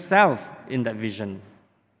see yourself in that vision?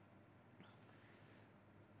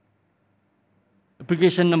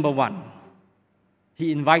 Application number 1.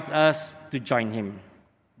 He invites us to join him.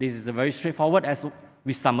 This is a very straightforward as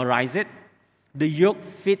we summarize it. The yoke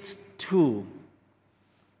fits two.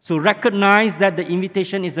 So recognize that the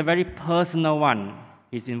invitation is a very personal one.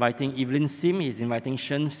 He's inviting Evelyn Sim, he's inviting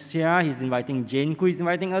Shen Xia, he's inviting Jane Ku, he's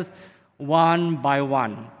inviting us one by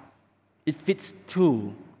one. It fits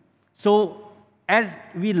two. So as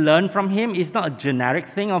we learn from him, it's not a generic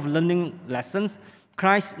thing of learning lessons.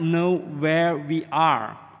 Christ knows where we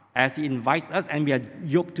are. As he invites us and we are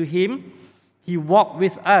yoked to him, he walks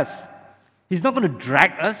with us. He's not going to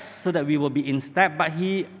drag us so that we will be in step, but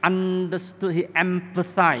he understood, he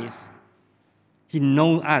empathized. He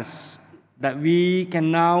knows us, that we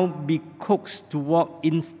can now be coaxed to walk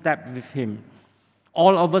in step with him.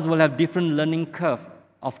 All of us will have different learning curve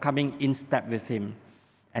of coming in step with him.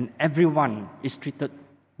 And everyone is treated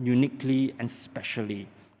uniquely and specially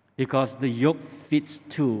because the yoke fits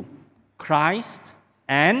two. Christ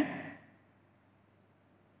and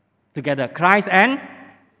together. Christ and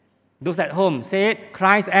those at home, say it.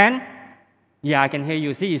 Christ and, yeah, I can hear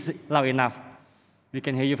you. See, it's loud enough. We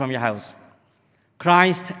can hear you from your house.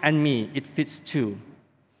 Christ and me, it fits too.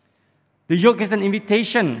 The yoke is an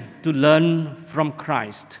invitation to learn from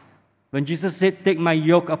Christ. When Jesus said, take my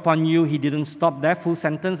yoke upon you, he didn't stop there, full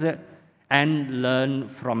sentence, and learn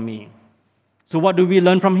from me. So what do we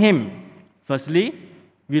learn from him? Firstly,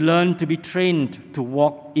 we learn to be trained to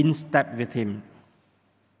walk in step with him.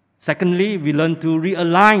 Secondly, we learn to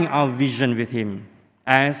realign our vision with him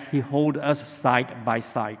as he holds us side by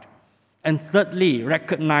side. And thirdly,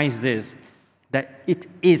 recognize this, that it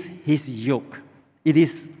is his yoke. It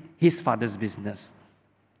is his Father's business.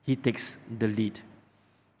 He takes the lead.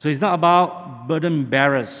 So it's not about burden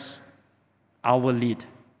bearers, our lead,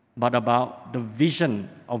 but about the vision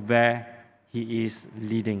of where He is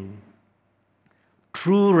leading.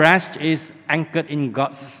 True rest is anchored in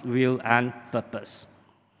God's will and purpose.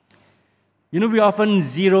 We often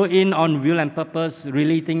zero in on will and purpose,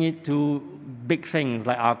 relating it to big things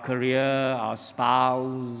like our career, our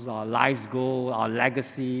spouse, our life's goal, our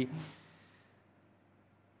legacy.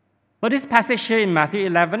 But this passage here in Matthew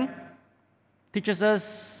 11 teaches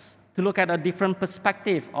us to look at a different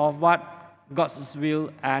perspective of what God's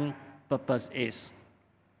will and purpose is.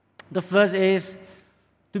 The first is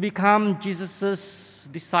to become Jesus'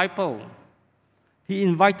 disciple. He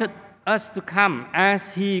invited us to come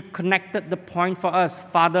as He connected the point for us,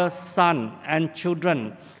 Father, Son, and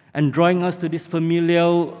children, and drawing us to this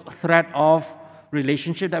familial thread of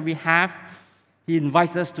relationship that we have. He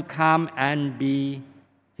invites us to come and be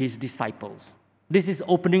His disciples. This is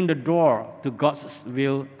opening the door to God's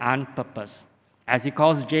will and purpose. As He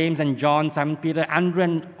calls James and John, Simon Peter, Andrew,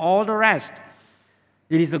 and all the rest,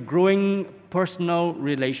 it is a growing personal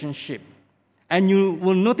relationship. And you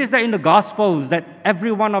will notice that in the Gospels that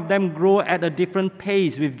every one of them grow at a different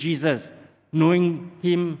pace with Jesus, knowing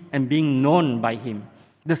Him and being known by Him.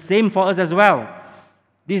 The same for us as well.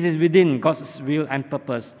 This is within God's will and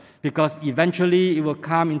purpose, because eventually it will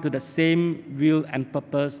come into the same will and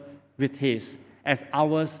purpose with His, as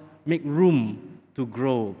ours make room to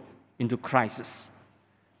grow into Christ.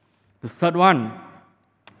 The third one,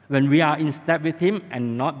 when we are in step with Him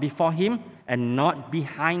and not before Him and not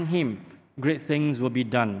behind Him, great things will be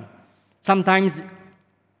done. Sometimes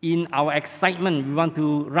in our excitement, we want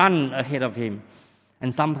to run ahead of Him.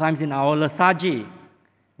 And sometimes in our lethargy,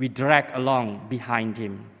 we drag along behind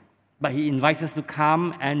Him. But He invites us to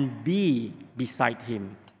come and be beside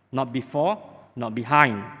Him, not before, not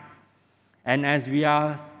behind. And as we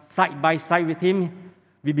are side by side with Him,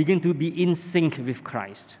 we begin to be in sync with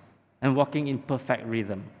Christ and walking in perfect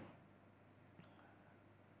rhythm.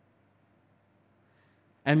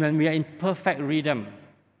 And when we are in perfect rhythm,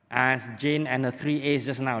 as Jane and the 3 A's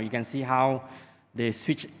just now, you can see how they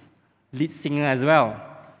switch lead singer as well.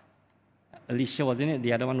 Alicia, wasn't it?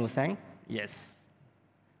 The other one who sang? Yes.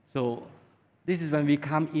 So this is when we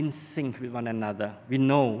come in sync with one another. We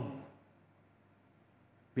know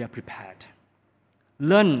we are prepared.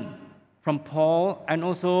 Learn from Paul and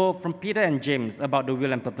also from Peter and James about the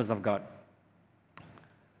will and purpose of God.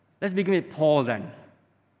 Let's begin with Paul then.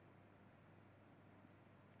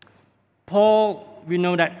 Paul, we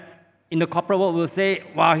know that in the corporate world we'll say,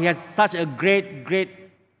 wow, he has such a great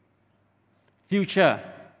future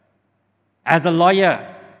as a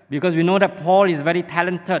lawyer, because we know that Paul is very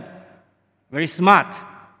talented, very smart,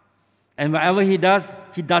 and whatever he does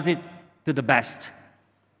it to the best.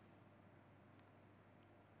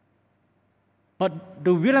 But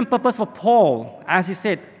the will and purpose for Paul, as he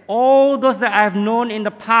said, all those that I have known in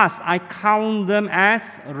the past, I count them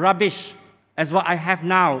as rubbish, as what I have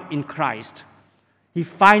now in Christ. He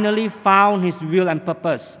finally found his will and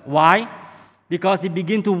purpose. Why? Because he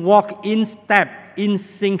began to walk in step, in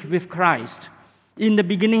sync with Christ. In the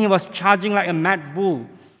beginning, he was charging like a mad bull.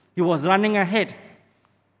 He was running ahead.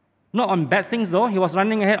 Not on bad things though, he was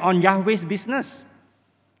running ahead on Yahweh's business.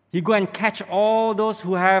 He go and catch all those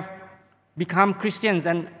who have become Christians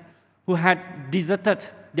and who had deserted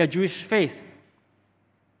their Jewish faith.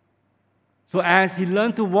 So as he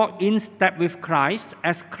learned to walk in step with Christ,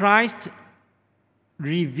 as Christ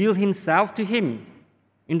revealed himself to him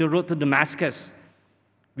in the road to Damascus,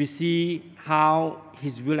 we see how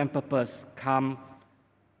his will and purpose come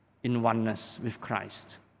in oneness with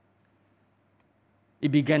Christ.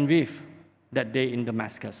 It began with that day in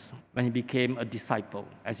Damascus when he became a disciple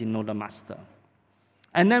as he knew the Master.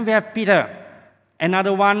 And then we have Peter,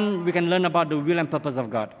 another one we can learn about the will and purpose of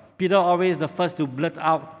God. Peter always the first to blurt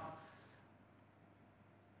out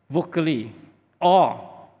vocally or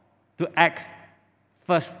to act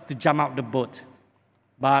first to jump out the boat.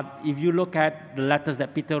 But if you look at the letters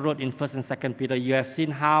that Peter wrote in 1st and 2nd Peter, you have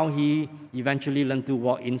seen how he eventually learned to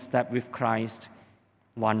walk in step with Christ,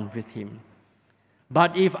 one with him.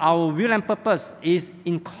 But if our will and purpose is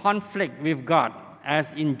in conflict with God,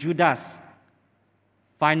 as in Judas,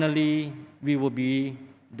 finally we will be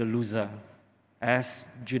the loser, as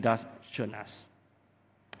Judas showed us.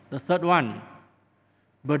 The third one,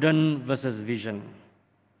 burden versus vision.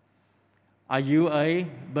 Are you a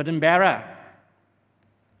burden bearer?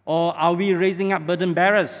 Or are we raising up burden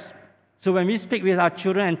bearers? So when we speak with our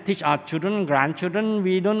children and teach our children and grandchildren,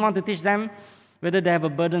 we don't want to teach them whether they have a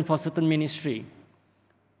burden for certain ministry,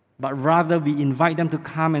 but rather we invite them to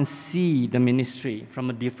come and see the ministry from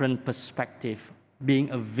a different perspective, being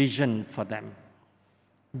a vision for them.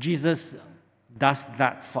 Jesus does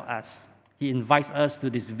that for us. He invites us to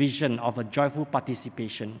this vision of a joyful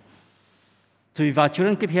participation. So if our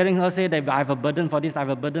children keep hearing her say that I have a burden for this, I have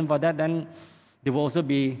a burden for that, then they will also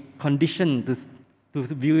be conditioned to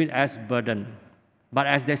view it as burden. But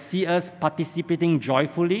as they see us participating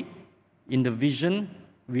joyfully in the vision,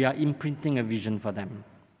 we are imprinting a vision for them.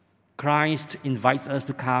 Christ invites us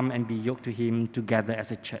to come and be yoked to Him together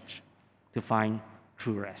as a church to find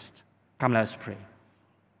true rest. Come, let us pray.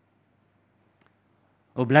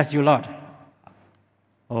 Oh, bless you, Lord.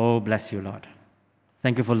 Oh, bless you, Lord.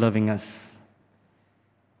 Thank you for loving us.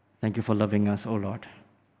 Thank you for loving us, oh Lord.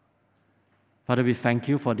 Father, we thank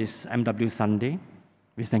you for this MW Sunday.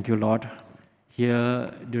 We thank you, Lord.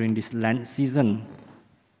 Here during this Lent season,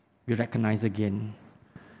 we recognize again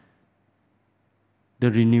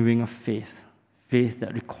the renewing of faith, faith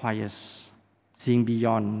that requires seeing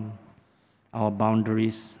beyond our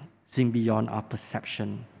boundaries, seeing beyond our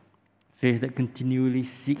perception, faith that continually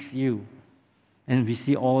seeks you. And we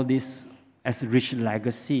see all this as rich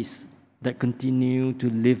legacies that continue to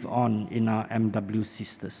live on in our MW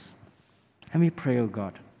sisters. And we pray, oh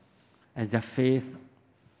God, as their faith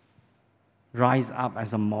rise up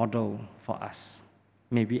as a model for us,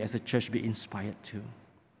 maybe as a church be inspired too.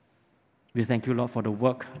 We thank you, Lord, for the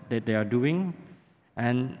work that they are doing,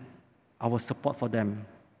 and our support for them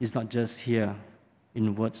is not just here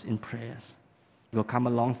in words, in prayers. We'll come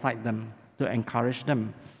alongside them to encourage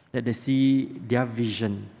them that they see their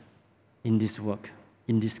vision in this work,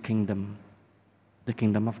 in this kingdom, the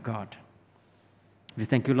kingdom of God. We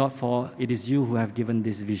thank you, Lord, for it is you who have given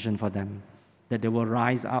this vision for them, that they will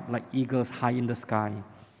rise up like eagles high in the sky,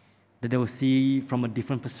 that they will see from a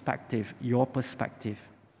different perspective, your perspective.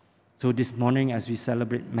 So this morning, as we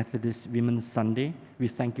celebrate Methodist Women's Sunday, we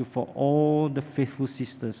thank you for all the faithful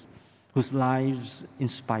sisters whose lives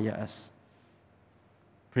inspire us.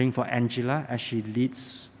 Praying for Angela as she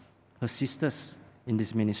leads her sisters in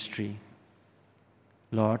this ministry.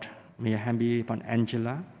 Lord, may your hand be upon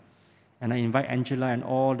Angela. And I invite Angela and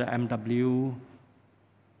all the MW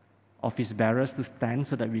office bearers to stand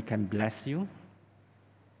so that we can bless you.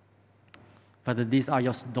 Father, these are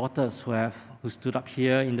your daughters who stood up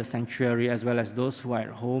here in the sanctuary, as well as those who are at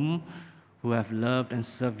home, who have loved and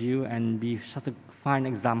served you and be such a fine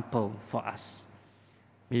example for us.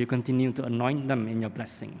 May you continue to anoint them in your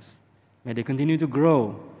blessings. May they continue to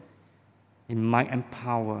grow in might and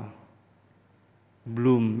power,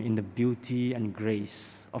 bloom in the beauty and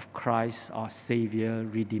grace of Christ, our Savior,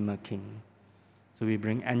 Redeemer, King. So we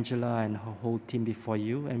bring Angela and her whole team before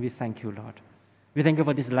you, and we thank you, Lord. We thank you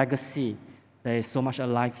for this legacy that is so much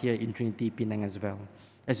alive here in Trinity Penang as well.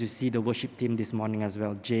 As we see the worship team this morning as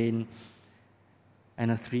well, Jane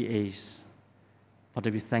and her 3 A's.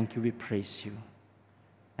 Father, we thank you, we praise you.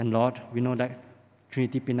 And Lord, we know that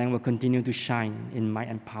Trinity Penang will continue to shine in might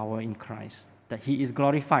and power in Christ, that He is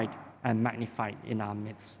glorified and magnified in our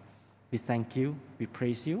midst. We thank you, we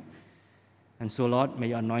praise you. And so, Lord, may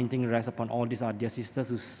your anointing rest upon all these our dear sisters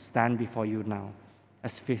who stand before you now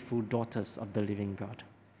as faithful daughters of the living God.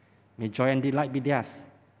 May joy and delight be theirs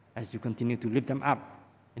as you continue to lift them up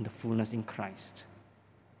in the fullness in Christ.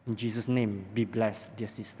 In Jesus' name, be blessed, dear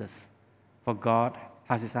sisters. For God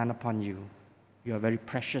has His hand upon you. You are very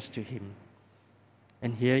precious to Him.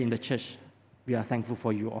 And here in the church, we are thankful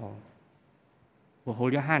for you all. We'll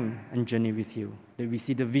hold your hand and journey with you, that we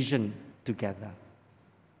see the vision together.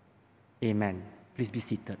 Amen. Please be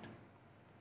seated.